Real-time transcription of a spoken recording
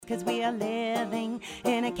'cause we are living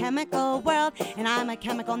in a chemical world, and I'm a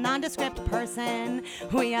chemical nondescript person.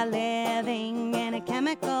 We are living in a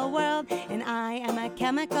chemical world, and I am a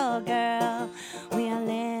chemical girl. We are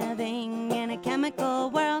living in a chemical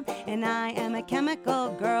world, and I am a chemical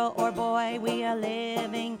girl or boy. We are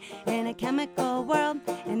living in a chemical world,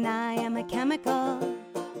 and I am a chemical.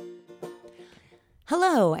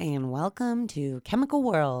 Hello and welcome to Chemical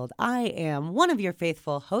World. I am one of your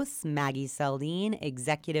faithful hosts, Maggie Seldine,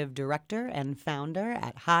 Executive Director and Founder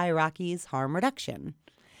at High Rockies Harm Reduction.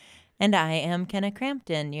 And I am Kenna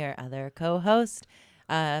Crampton, your other co-host,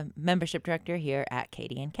 Membership Director here at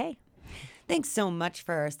KD&K. Thanks so much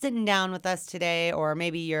for sitting down with us today, or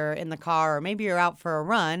maybe you're in the car, or maybe you're out for a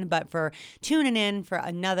run, but for tuning in for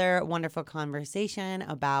another wonderful conversation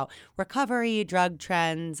about recovery, drug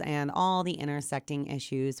trends, and all the intersecting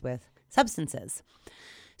issues with substances.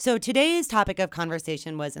 So today's topic of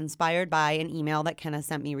conversation was inspired by an email that Kenna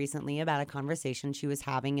sent me recently about a conversation she was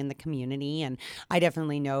having in the community. And I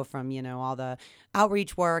definitely know from, all the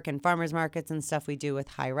outreach work and farmers markets and stuff we do with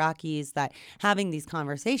High Rockies that having these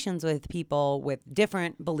conversations with people with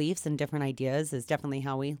different beliefs and different ideas is definitely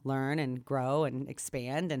how we learn and grow and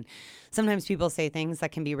expand. And sometimes people say things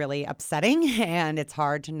that can be really upsetting, and it's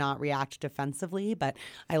hard to not react defensively. But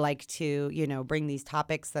I like to, bring these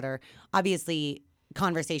topics that are obviously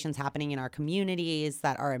conversations happening in our communities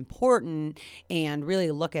that are important and really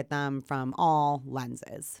look at them from all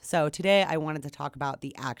lenses. So today I wanted to talk about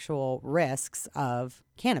the actual risks of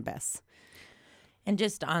cannabis. And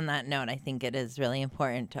just on that note, I think it is really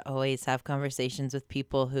important to always have conversations with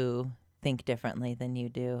people who think differently than you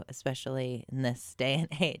do, especially in this day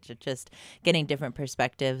and age of just getting different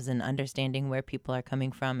perspectives and understanding where people are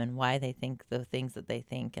coming from and why they think the things that they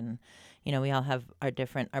think. And, we all have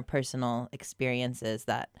our personal experiences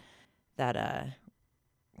that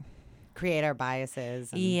create our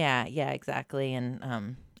biases. Yeah, exactly.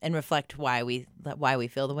 And reflect why we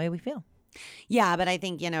feel the way we feel. Yeah, but I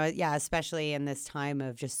think, especially in this time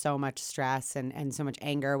of just so much stress and so much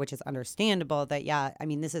anger, which is understandable, that,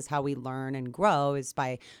 this is how we learn and grow, is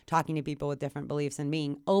by talking to people with different beliefs and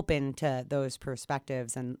being open to those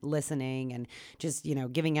perspectives and listening and just,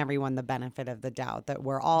 giving everyone the benefit of the doubt that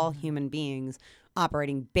we're all human beings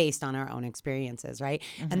operating based on our own experiences, right?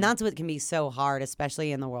 Mm-hmm. And that's what can be so hard,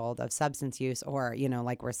 especially in the world of substance use or,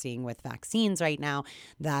 like we're seeing with vaccines right now,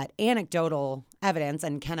 that anecdotal evidence,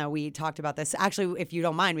 and Kenna, we talked about this. Actually, if you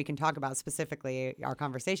don't mind, we can talk about specifically our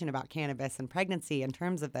conversation about cannabis and pregnancy in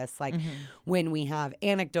terms of this. Like when we have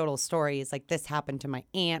anecdotal stories, like this happened to my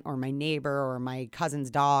aunt or my neighbor or my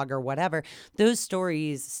cousin's dog or whatever, those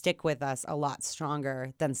stories stick with us a lot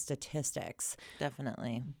stronger than statistics.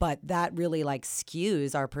 Definitely. But that really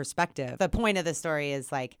skews our perspective. The point of the story is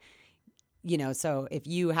so if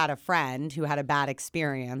you had a friend who had a bad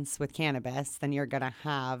experience with cannabis, then you're going to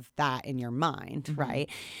have that in your mind, right?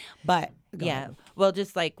 But well,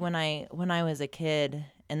 just like when I was a kid,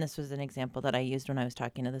 and this was an example that I used when I was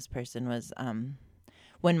talking to this person, was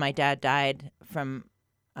when my dad died from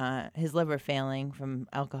his liver failing from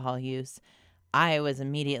alcohol use. I was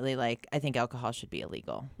immediately like, I think alcohol should be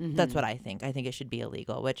illegal. Mm-hmm. That's what I think. I think it should be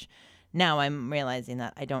illegal, which now I'm realizing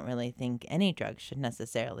that I don't really think any drug should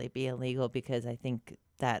necessarily be illegal, because I think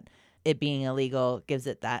that it being illegal gives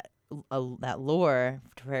it that lure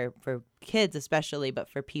for kids especially, but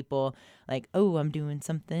for people like, oh, I'm doing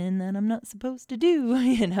something that I'm not supposed to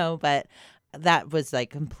do, but that was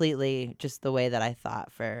completely just the way that I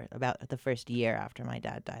thought for about the first year after my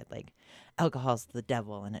dad died. Like, alcohol's the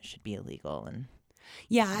devil and it should be illegal. And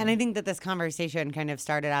I think that this conversation kind of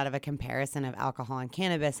started out of a comparison of alcohol and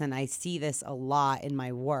cannabis, and I see this a lot in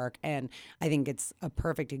my work, and I think it's a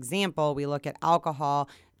perfect example. We look at alcohol,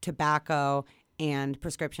 tobacco, and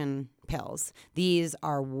prescription pills. These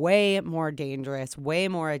are way more dangerous, way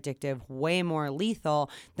more addictive, way more lethal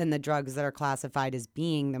than the drugs that are classified as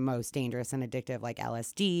being the most dangerous and addictive, like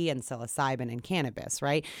LSD and psilocybin and cannabis,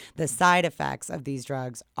 right? The side effects of these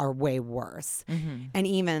drugs are way worse. Mm-hmm. And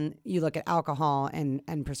even you look at alcohol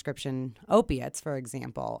and prescription opiates, for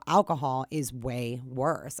example, alcohol is way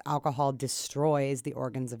worse. Alcohol destroys the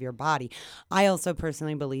organs of your body. I also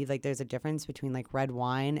personally believe there's a difference between red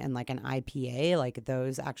wine and an IPA.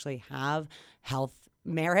 Those actually have health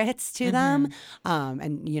merits to them,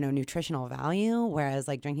 and nutritional value, whereas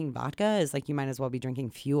drinking vodka is you might as well be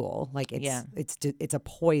drinking fuel. It's a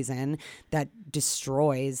poison that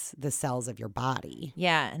destroys the cells of your body.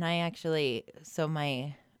 And I actually, so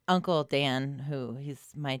my uncle Dan, who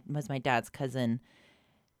was my dad's cousin,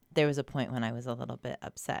 there was a point when I was a little bit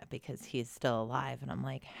upset because he's still alive. And I'm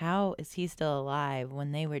like, how is he still alive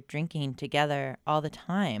when they were drinking together all the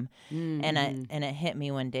time? And it hit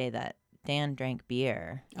me one day that Dan drank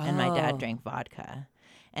beer and my dad drank vodka.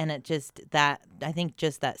 And it just I think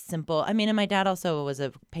just that simple. I mean, and my dad also was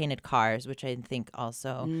a painted cars, which I think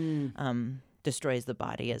also destroys the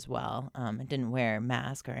body as well. It didn't wear a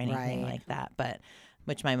mask or anything like that, but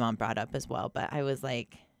which my mom brought up as well. But I was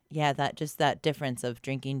like, yeah, that difference of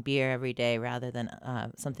drinking beer every day rather than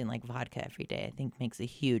something like vodka every day, I think makes a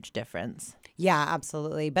huge difference. Yeah,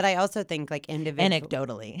 absolutely. But I also think like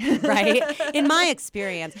anecdotally, right? In my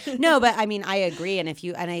experience, no, but I mean, I agree. And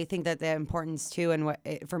I think that the importance too, and what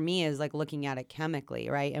for me is like looking at it chemically,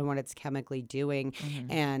 right, and what it's chemically doing,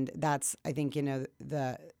 and that's I think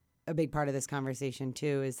a big part of this conversation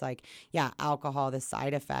too is like, yeah, alcohol, the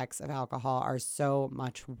side effects of alcohol are so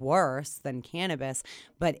much worse than cannabis,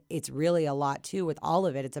 but it's really a lot too with all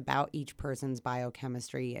of it. It's about each person's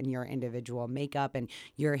biochemistry and your individual makeup and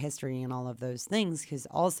your history and all of those things. Because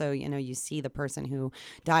also, you see the person who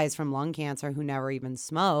dies from lung cancer who never even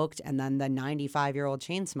smoked, and then the 95-year-old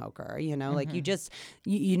chain smoker, like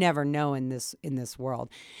you never know in this world.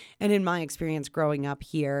 And in my experience growing up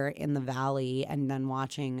here in the Valley and then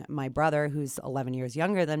watching my brother, who's 11 years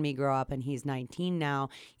younger than me, grow up, and he's 19 now.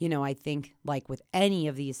 I think like with any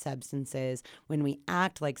of these substances, when we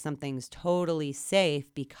act like something's totally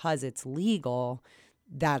safe because it's legal,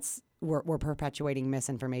 we're perpetuating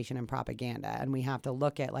misinformation and propaganda. And we have to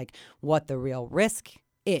look at like what the real risk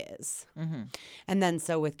is. And then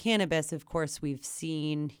so with cannabis, of course, we've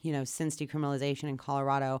seen, since decriminalization in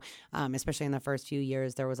Colorado, especially in the first few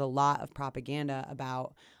years, there was a lot of propaganda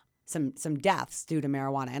about some deaths due to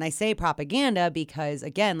marijuana. And I say propaganda because,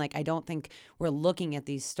 again, like I don't think we're looking at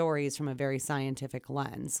these stories from a very scientific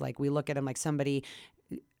lens. Like we look at them like somebody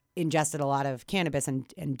ingested a lot of cannabis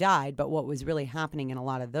and died. But what was really happening in a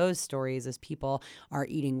lot of those stories is people are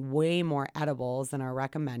eating way more edibles than are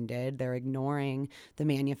recommended. They're ignoring the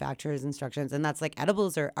manufacturer's instructions. And that's like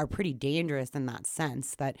edibles are pretty dangerous in that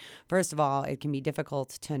sense that, first of all, it can be difficult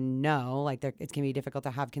to know, like it can be difficult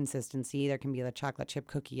to have consistency. There can be the chocolate chip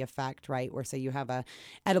cookie effect, right? Where say you have a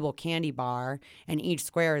edible candy bar and each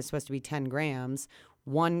square is supposed to be 10 grams.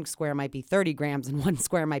 One square might be 30 grams and one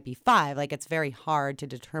square might be 5. Like it's very hard to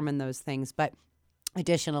determine those things. But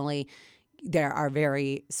additionally, there are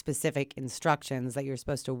very specific instructions that you're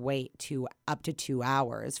supposed to wait up to 2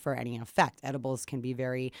 hours for any effect. Edibles can be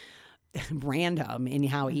very random in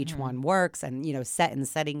how each one works, and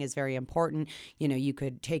setting is very important. You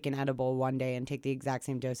could take an edible one day and take the exact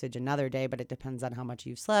same dosage another day, but it depends on how much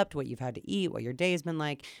you've slept, what you've had to eat, what your day's been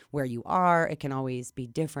like, where you are. It can always be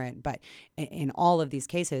different, but in all of these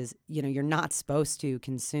cases, you're not supposed to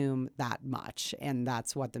consume that much, and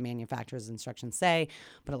that's what the manufacturer's instructions say.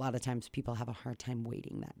 But a lot of times people have a hard time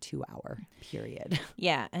waiting that 2-hour period.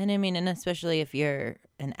 Yeah, and I mean, and especially if you're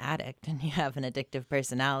an addict and you have an addictive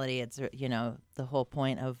personality, it's the whole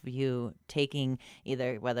point of you taking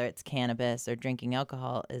either, whether it's cannabis or drinking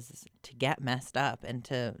alcohol, is to get messed up and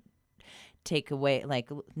to take away, like,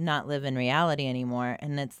 not live in reality anymore.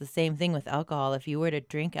 And it's the same thing with alcohol. If you were to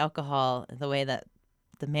drink alcohol the way that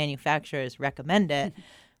the manufacturers recommend it,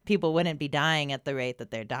 people wouldn't be dying at the rate that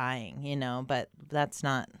they're dying, but that's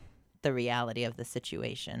not the reality of the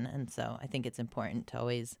situation. And so I think it's important to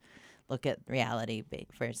always look at reality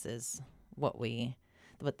versus what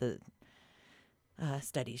the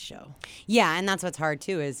studies show. Yeah, and that's what's hard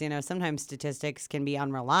too is, sometimes statistics can be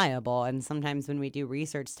unreliable, and sometimes when we do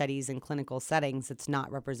research studies in clinical settings, it's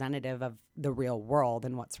not representative of the real world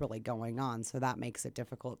and what's really going on. So that makes it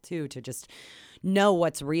difficult too to just know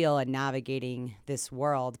what's real and navigating this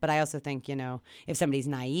world. But I also think, if somebody's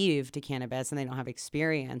naive to cannabis and they don't have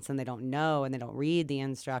experience and they don't know and they don't read the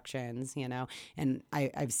instructions, and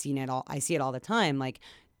I've seen it all. I see it all the time, like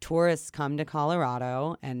tourists come to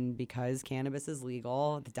Colorado, and because cannabis is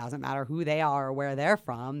legal, it doesn't matter who they are or where they're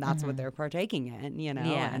from. That's what they're partaking in,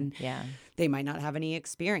 and they might not have any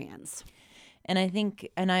experience. And I think,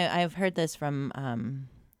 and I've heard this from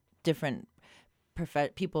different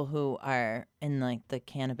people who are in like the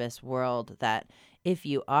cannabis world, that if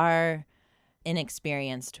you are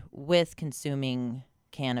inexperienced with consuming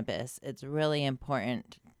cannabis, it's really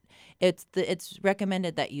important. It's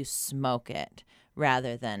recommended that you smoke it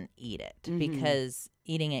rather than eat it, because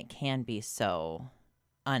eating it can be so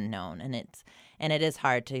unknown, and it is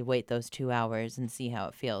hard to wait those 2 hours and see how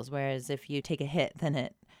it feels. Whereas if you take a hit, then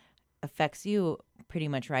it affects you pretty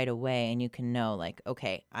much right away, and you can know, like,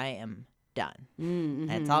 okay, I am done.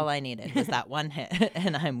 That's all I needed was that one hit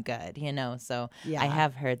and I'm good, So yeah. I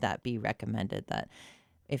have heard that be recommended, that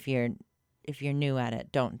if you're you're new at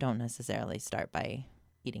it, don't necessarily start by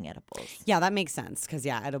eating edibles. Yeah, that makes sense because,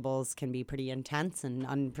 yeah, edibles can be pretty intense and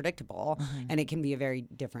unpredictable, and it can be a very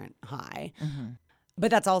different high.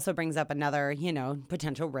 But that also brings up another,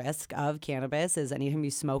 potential risk of cannabis is anytime you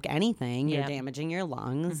smoke anything, you're damaging your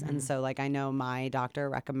lungs. And so, like, I know my doctor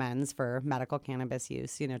recommends for medical cannabis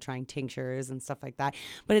use, trying tinctures and stuff like that.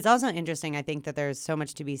 But it's also interesting, I think, that there's so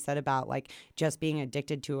much to be said about, like, just being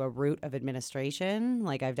addicted to a route of administration.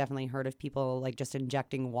 Like, I've definitely heard of people, like, just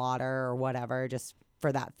injecting water or whatever, just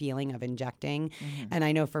for that feeling of injecting. And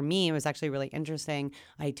I know for me, it was actually really interesting.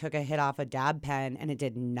 I took a hit off a dab pen and it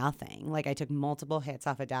did nothing. Like I took multiple hits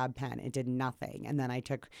off a dab pen. It did nothing. And then I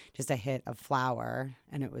took just a hit of flour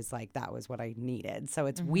and it was like, that was what I needed. So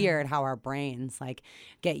it's weird how our brains like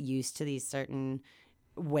get used to these certain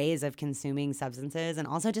ways of consuming substances, and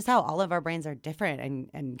also just how all of our brains are different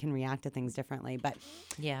and can react to things differently. But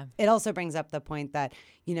yeah, it also brings up the point that,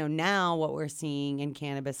 now what we're seeing in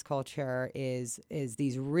cannabis culture is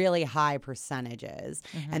these really high percentages.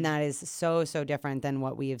 And that is so different than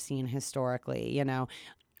what we have seen historically.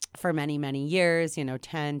 For many, many years, 10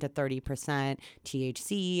 to 30%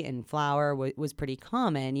 THC in flower was pretty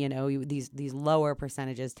common. These lower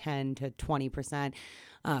percentages, 10 to 20%.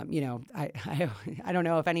 I don't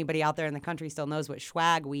know if anybody out there in the country still knows what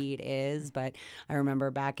swag weed is, but I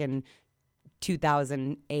remember back in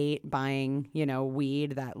 2008 buying,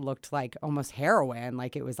 weed that looked like almost heroin,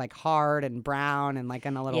 like it was like hard and brown and like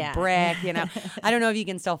in a little brick, I don't know if you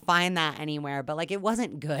can still find that anywhere, but like it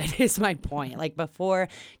wasn't good is my point. Like before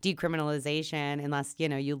decriminalization, unless,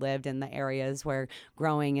 you lived in the areas where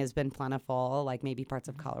growing has been plentiful, like maybe parts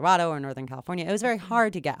of Colorado or Northern California, it was very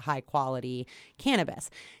hard to get high quality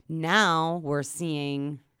cannabis. Now we're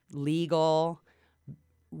seeing legal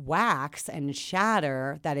wax and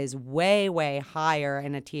shatter that is way, way higher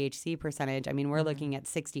in a THC percentage. I mean, we're looking at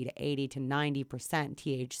 60 to 80 to 90%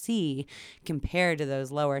 THC compared to those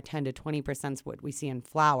lower 10 to 20% what we see in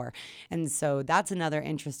flower. And so that's another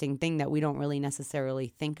interesting thing that we don't really necessarily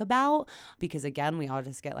think about because, again, we all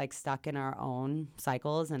just get like stuck in our own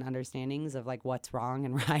cycles and understandings of like what's wrong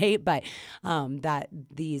and right. But that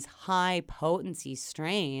these high potency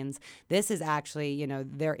strains, this is actually,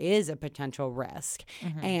 there is a potential risk.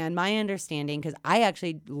 And my understanding, because I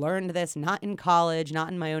actually learned this not in college,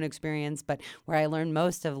 not in my own experience, but where I learned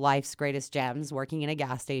most of life's greatest gems working in a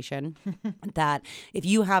gas station, that if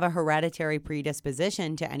you have a hereditary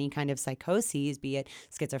predisposition to any kind of psychoses, be it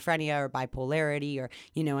schizophrenia or bipolarity or,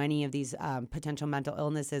 any of these potential mental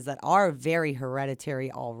illnesses that are very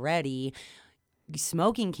hereditary already,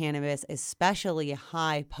 smoking cannabis, especially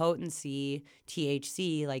high potency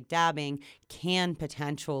THC like dabbing, can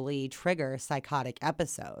potentially trigger psychotic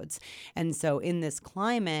episodes. And so in this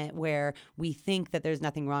climate where we think that there's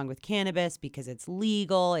nothing wrong with cannabis because it's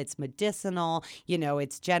legal, it's medicinal,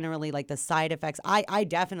 it's generally like the side effects. I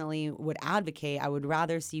definitely would advocate, I would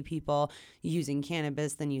rather see people using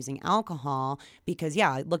cannabis than using alcohol because,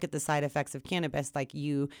 look at the side effects of cannabis. Like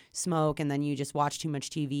you smoke and then you just watch too much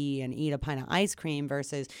TV and eat a pint of ice cream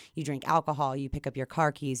versus you drink alcohol, you pick up your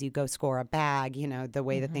car keys, you go score a bag, the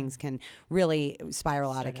way that things can really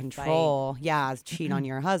spiral out of control. Yeah, cheat on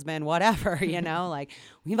your husband, whatever, like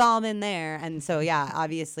we've all been there. And so,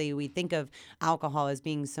 obviously we think of alcohol as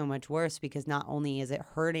being so much worse because not only is it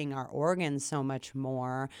hurting our organs so much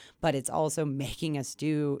more, but it's also making us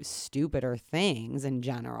do stupider things in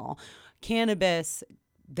general. Cannabis,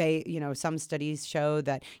 some studies show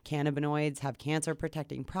that cannabinoids have cancer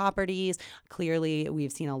protecting properties. Clearly,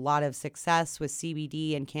 we've seen a lot of success with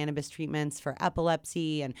CBD and cannabis treatments for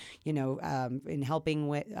epilepsy and, in helping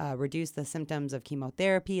with reduce the symptoms of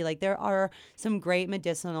chemotherapy. Like there are some great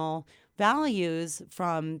medicinal values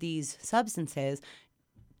from these substances,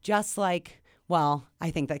 just like, well,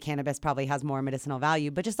 I think that cannabis probably has more medicinal value,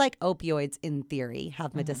 but just like opioids in theory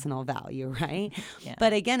have medicinal value, right? Yeah.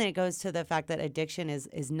 But again, it goes to the fact that addiction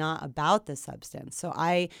is not about the substance. So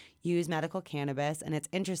I use medical cannabis, and it's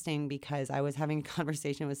interesting because I was having a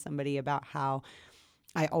conversation with somebody about how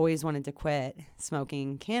I always wanted to quit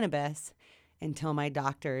smoking cannabis until my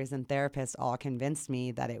doctors and therapists all convinced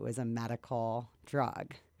me that it was a medical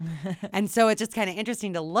drug. And so it's just kind of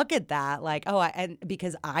interesting to look at that, like,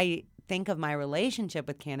 because I think of my relationship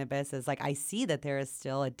with cannabis as like I see that there is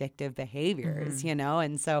still addictive behaviors,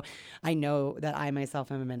 and so I know that I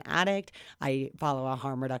myself am an addict. I follow a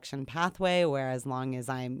harm reduction pathway where as long as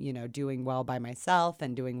I'm, doing well by myself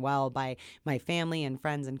and doing well by my family and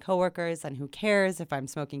friends and coworkers, and who cares if I'm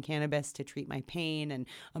smoking cannabis to treat my pain and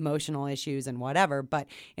emotional issues and whatever. But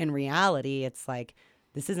in reality, it's like,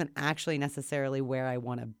 this isn't actually necessarily where I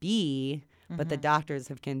want to be. but the doctors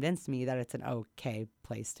have convinced me that it's an okay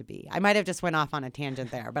place to be. I might have just went off on a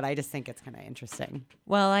tangent there, but I just think it's kind of interesting.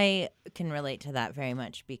 Well, I can relate to that very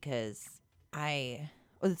much because well,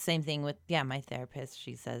 the same thing with, my therapist.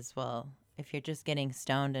 She says, well, if you're just getting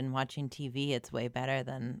stoned and watching TV, it's way better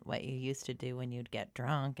than what you used to do when you'd get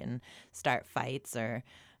drunk and start fights or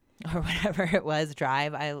whatever it was,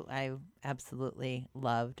 drive. I absolutely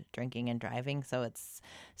loved drinking and driving. So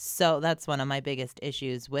that's one of my biggest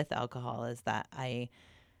issues with alcohol is that I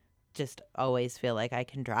just always feel like I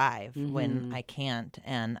can drive when I can't,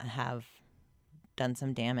 and I have done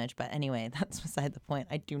some damage. But anyway, that's beside the point.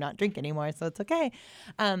 I do not drink anymore, so it's okay.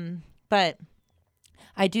 But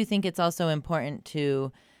I do think it's also important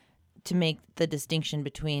to make the distinction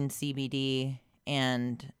between CBD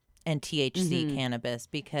and THC cannabis,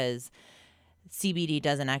 because CBD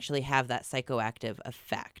doesn't actually have that psychoactive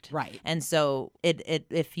effect. Right. And so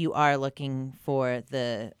if you are looking for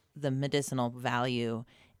the medicinal value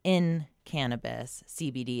in cannabis,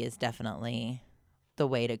 CBD is definitely the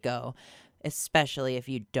way to go, especially if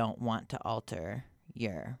you don't want to alter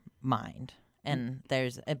your mind. And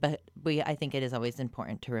I think it is always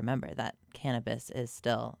important to remember that cannabis is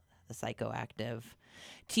still a psychoactive.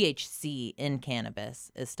 THC in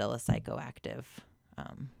cannabis is still a psychoactive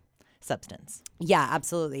substance. Yeah,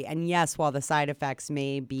 absolutely. And yes, while the side effects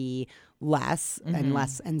may be less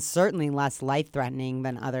and certainly less life-threatening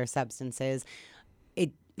than other substances,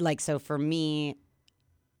 so for me,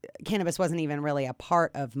 cannabis wasn't even really a part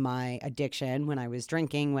of my addiction when I was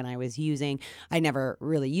drinking, when I was using. I never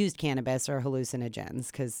really used cannabis or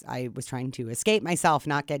hallucinogens because I was trying to escape myself,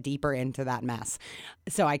 not get deeper into that mess.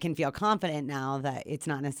 So I can feel confident now that it's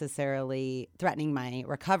not necessarily threatening my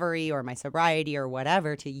recovery or my sobriety or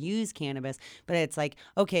whatever to use cannabis. But it's like,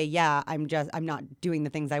 okay, yeah, I'm not doing the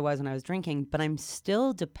things I was when I was drinking, but I'm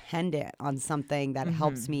still dependent on something that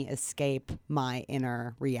helps me escape my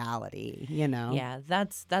inner reality, Yeah,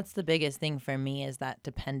 that's the biggest thing for me, is that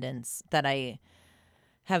dependence that I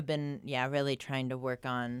have been, really trying to work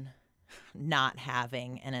on not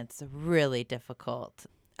having, and it's really difficult.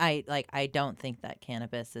 I don't think that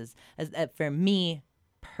cannabis is, for me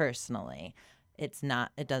personally, it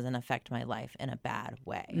doesn't affect my life in a bad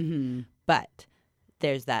way. But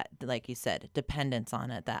there's that, like you said, dependence on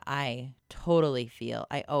it that I totally feel.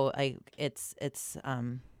 I'm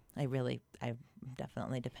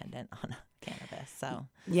definitely dependent on cannabis. So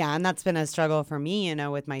yeah, and that's been a struggle for me,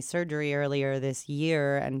 with my surgery earlier this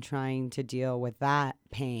year and trying to deal with that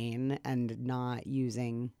pain and not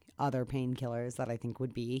using other painkillers that I think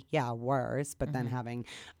would be worse, but then having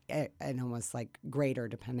an almost like greater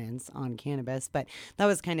dependence on cannabis. But that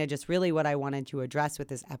was kind of just really what I wanted to address with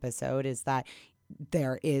this episode, is that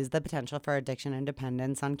there is the potential for addiction and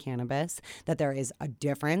dependence on cannabis, that there is a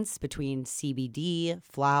difference between CBD,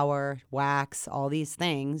 flower, wax, all these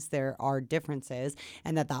things. There are differences,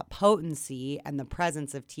 and that potency and the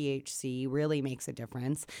presence of THC really makes a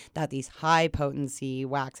difference, that these high potency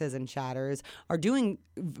waxes and shatters are doing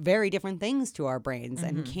very different things to our brains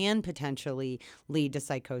and can potentially lead to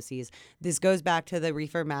psychoses. This goes back to the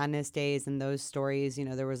Reefer Madness days and those stories.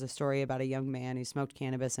 There was a story about a young man who smoked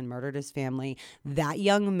cannabis and murdered his family. That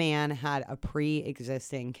young man had a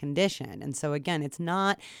pre-existing condition. And so again, it's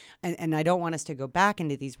not, and I don't want us to go back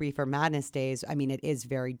into these Reefer Madness days. I mean, it is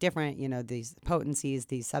very different, these potencies,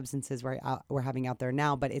 these substances we're having out there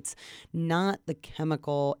now, but it's not the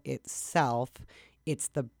chemical itself. It's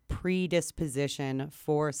the predisposition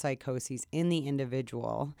for psychoses in the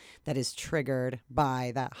individual that is triggered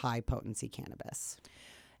by that high potency cannabis.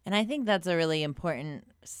 And I think that's a really important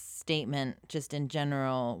statement just in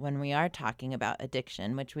general when we are talking about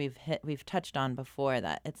addiction, which we've touched on before,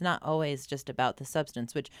 that it's not always just about the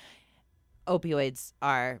substance, which opioids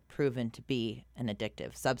are proven to be an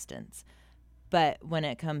addictive substance. But when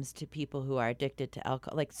it comes to people who are addicted to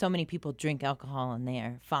alcohol, like so many people drink alcohol and they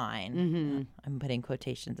are fine. I'm putting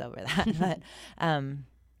quotations over that. But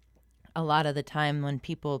a lot of the time when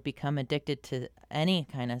people become addicted to any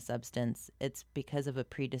kind of substance, it's because of a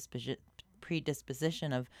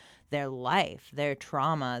predisposition of their life, their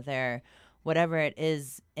trauma, their whatever it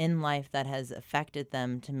is in life that has affected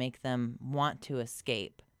them to make them want to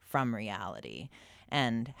escape from reality,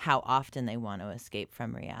 and how often they want to escape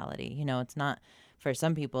from reality. It's not, for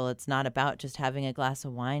some people, it's not about just having a glass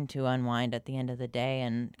of wine to unwind at the end of the day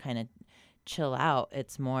and kind of chill out.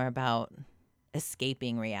 It's more about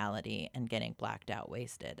escaping reality and getting blacked out,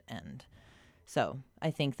 wasted. And so I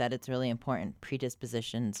think that it's really important.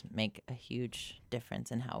 Predispositions make a huge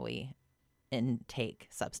difference in how we intake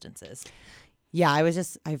substances. Yeah,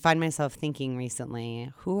 I find myself thinking recently,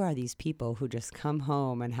 who are these people who just come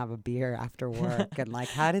home and have a beer after work? And like,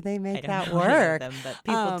 how do they I make don't that know any of work? them, but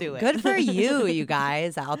people do it. Good for you, you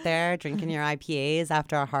guys out there drinking your IPAs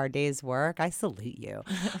after a hard day's work. I salute you.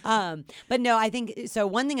 But no, I think so.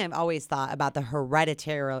 One thing I've always thought about the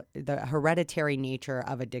hereditary nature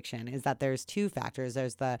of addiction is that there's two factors.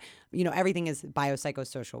 There's everything is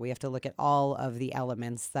biopsychosocial. We have to look at all of the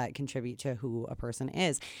elements that contribute to who a person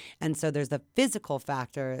is. And so there's the physical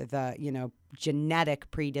factor, the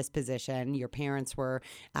genetic predisposition. Your parents were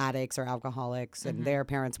addicts or alcoholics, and their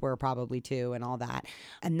parents were probably too, and all that.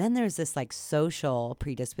 And then there's this like social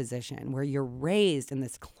predisposition where you're raised in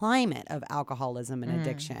this climate of alcoholism and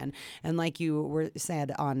addiction. And like you were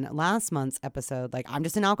said on last month's episode, like, I'm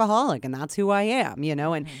just an alcoholic and that's who I am,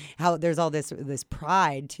 and how there's all this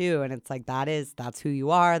pride too. And it's like, that's who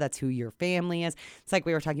you are. That's who your family is. It's like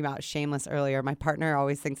we were talking about Shameless earlier. My partner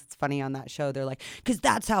always thinks it's funny on that show. They're like, because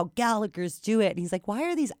that's how Gallagher's do it. And he's like, why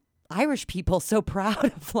are these Irish people so proud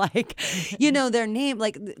of their name?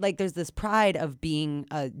 Like there's this pride of being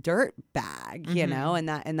a dirt bag,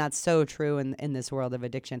 and that's so true in this world of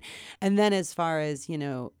addiction. And then as far as,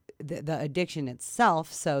 the addiction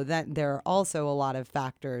itself, so that there are also a lot of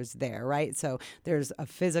factors there, right? So there's a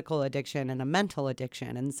physical addiction and a mental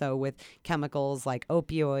addiction. And so with chemicals like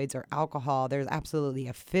opioids or alcohol, there's absolutely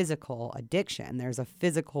a physical addiction. There's a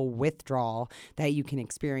physical withdrawal that you can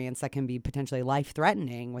experience that can be potentially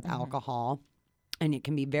life-threatening with alcohol. And it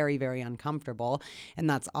can be very, very uncomfortable. And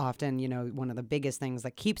that's often, one of the biggest things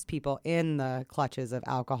that keeps people in the clutches of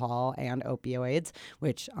alcohol and opioids,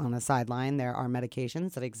 which on the sideline, there are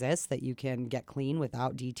medications that exist that you can get clean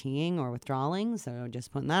without DTing or withdrawing. So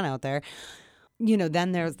just putting that out there.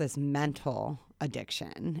 Then there's this mental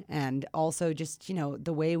addiction, and also just,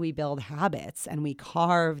 the way we build habits and we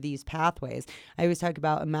carve these pathways. I always talk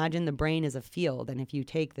about, imagine the brain is a field, and if you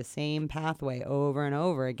take the same pathway over and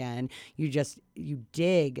over again, you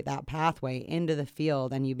dig that pathway into the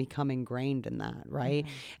field and you become ingrained in that, right?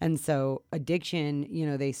 And so addiction,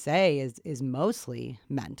 they say is mostly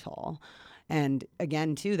mental. And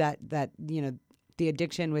again, too, that the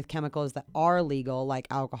addiction with chemicals that are legal, like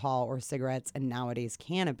alcohol or cigarettes and nowadays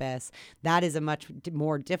cannabis, that is a much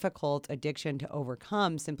more difficult addiction to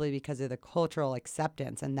overcome simply because of the cultural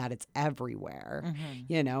acceptance and that it's everywhere,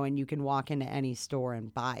 and you can walk into any store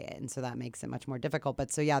and buy it. And so that makes it much more difficult.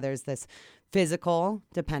 But so, yeah, there's this physical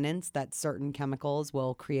dependence that certain chemicals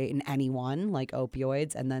will create in anyone, like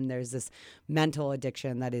opioids. And then there's this mental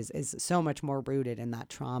addiction that is so much more rooted in that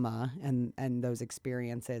trauma and those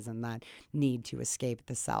experiences and that need to escape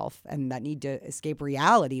the self and that need to escape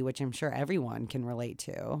reality, which I'm sure everyone can relate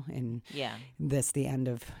to in the end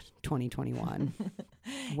of 2021.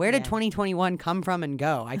 Where did 2021 come from and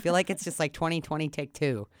go? I feel like it's just like 2020 take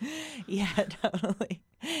two. Yeah, totally.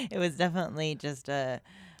 It was definitely just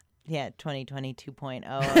 2020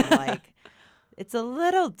 2.0. Like, it's a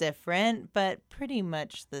little different, but pretty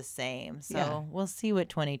much the same. So we'll see what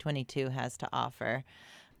 2022 has to offer.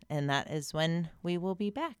 And that is when we will be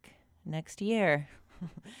back next year.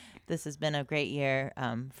 This has been a great year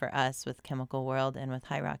for us with Chemical World and with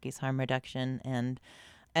High Rockies Harm Reduction. And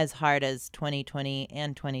as hard as 2020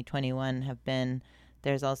 and 2021 have been,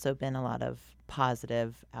 there's also been a lot of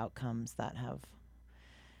positive outcomes that have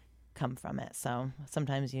come from it. So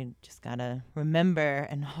sometimes you just got to remember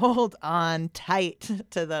and hold on tight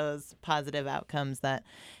to those positive outcomes that,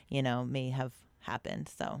 may have happened.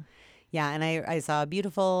 So yeah, and I saw a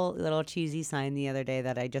beautiful little cheesy sign the other day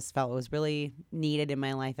that I just felt was really needed in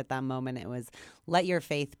my life at that moment. It was, let your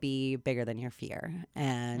faith be bigger than your fear.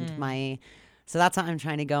 And so that's what I'm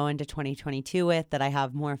trying to go into 2022 with, that I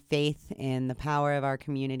have more faith in the power of our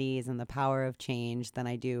communities and the power of change than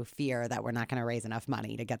I do fear that we're not going to raise enough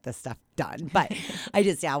money to get this stuff done. But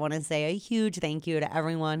I want to say a huge thank you to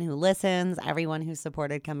everyone who listens, everyone who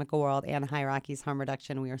supported Chemical World and High Rockies Harm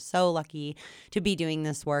Reduction. We are so lucky to be doing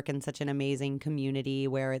this work in such an amazing community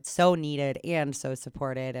where it's so needed and so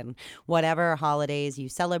supported. And whatever holidays you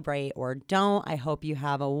celebrate or don't, I hope you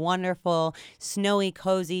have a wonderful, snowy,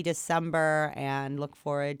 cozy December, and look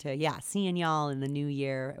forward to, seeing y'all in the new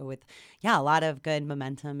year with, a lot of good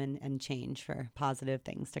momentum and change for positive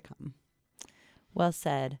things to come. Well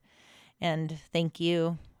said. And thank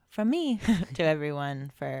you from me to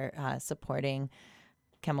everyone for supporting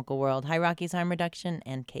Chemical World, High Rockies Harm Reduction,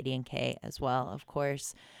 and KD&K as well, of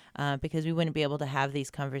course, because we wouldn't be able to have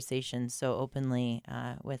these conversations so openly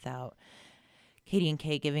without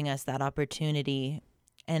KD&K giving us that opportunity.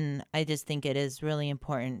 And I just think it is really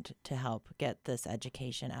important to help get this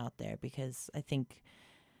education out there, because I think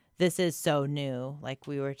this is so new. Like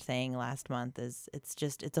we were saying last month,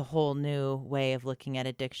 it's a whole new way of looking at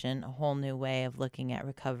addiction, a whole new way of looking at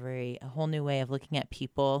recovery, a whole new way of looking at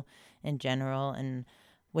people in general, and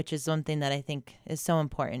which is something that I think is so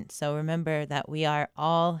important. So remember that we are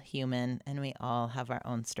all human and we all have our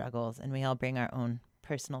own struggles and we all bring our own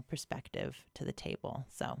personal perspective to the table.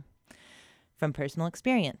 So from personal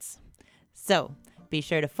experience. So be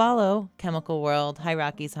sure to follow Chemical World, High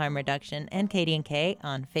Rockies Harm Reduction, and Katie and Kay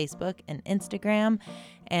on Facebook and Instagram.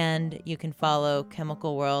 And you can follow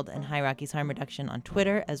Chemical World and High Rockies Harm Reduction on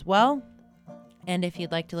Twitter as well. And if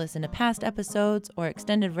you'd like to listen to past episodes or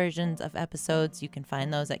extended versions of episodes, you can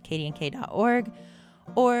find those at katieandkay.org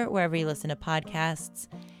or wherever you listen to podcasts.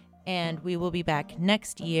 And we will be back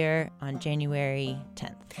next year on January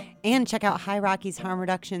 10th. And check out High Rockies Harm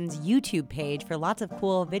Reduction's YouTube page for lots of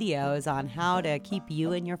cool videos on how to keep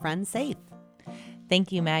you and your friends safe.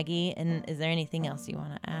 Thank you, Maggie. And is there anything else you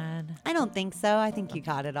want to add? I don't think so. I think you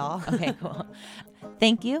got it all. Okay, cool.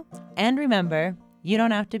 Thank you. And remember, you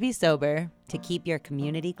don't have to be sober to keep your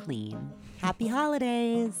community clean. Happy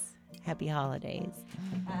holidays. Happy holidays.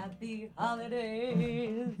 Happy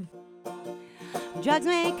holidays. Drugs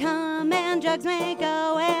may come and drugs may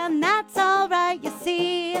go, and that's all right, you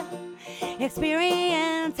see.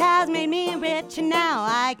 Experience has made me rich, and now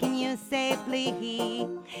I can use safely.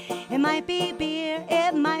 It might be beer,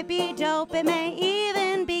 it might be dope, it may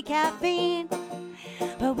even be caffeine.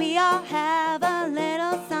 But we all have a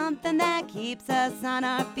little something that keeps us on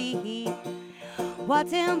our feet.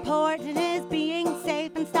 What's important is being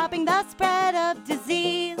safe and stopping the spread of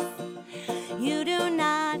disease. You do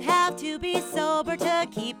not have to be sober to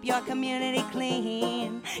keep your community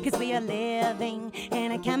clean. 'Cause we are living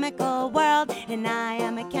in a chemical world, and I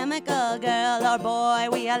am a chemical girl or boy.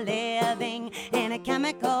 We are living in a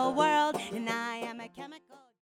chemical world, and I am